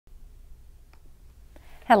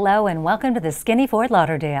Hello and welcome to the Skinny Fort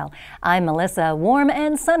Lauderdale. I'm Melissa. Warm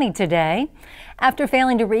and sunny today. After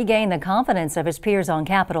failing to regain the confidence of his peers on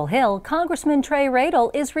Capitol Hill, Congressman Trey Radel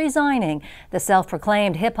is resigning. The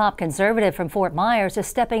self-proclaimed hip-hop conservative from Fort Myers is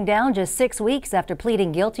stepping down just 6 weeks after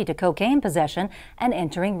pleading guilty to cocaine possession and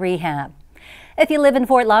entering rehab. If you live in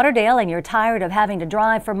Fort Lauderdale and you're tired of having to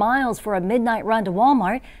drive for miles for a midnight run to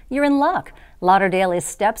Walmart, you're in luck. Lauderdale is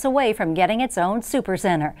steps away from getting its own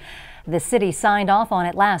supercenter. The city signed off on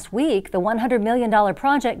it last week. The $100 million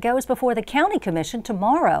project goes before the county commission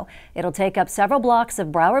tomorrow. It'll take up several blocks of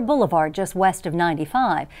Broward Boulevard just west of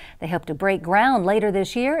 95. They hope to break ground later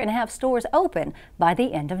this year and have stores open by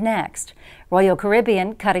the end of next. Royal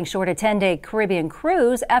Caribbean cutting short a 10-day Caribbean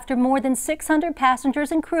cruise after more than 600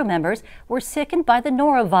 passengers and crew members were sickened by the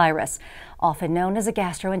norovirus, often known as a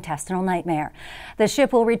gastrointestinal nightmare. The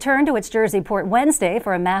ship will return to its Jersey port Wednesday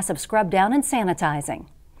for a massive scrub down and sanitizing.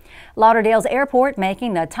 Lauderdale's airport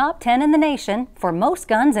making the top 10 in the nation for most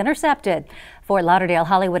guns intercepted. Fort Lauderdale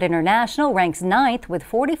Hollywood International ranks 9th with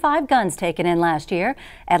 45 guns taken in last year.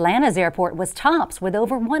 Atlanta's airport was tops with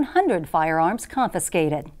over 100 firearms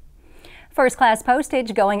confiscated. First-class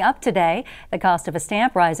postage going up today. The cost of a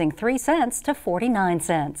stamp rising 3 cents to 49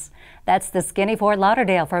 cents. That's the Skinny Fort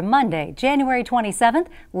Lauderdale for Monday, January 27th.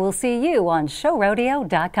 We'll see you on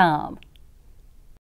showrodeo.com.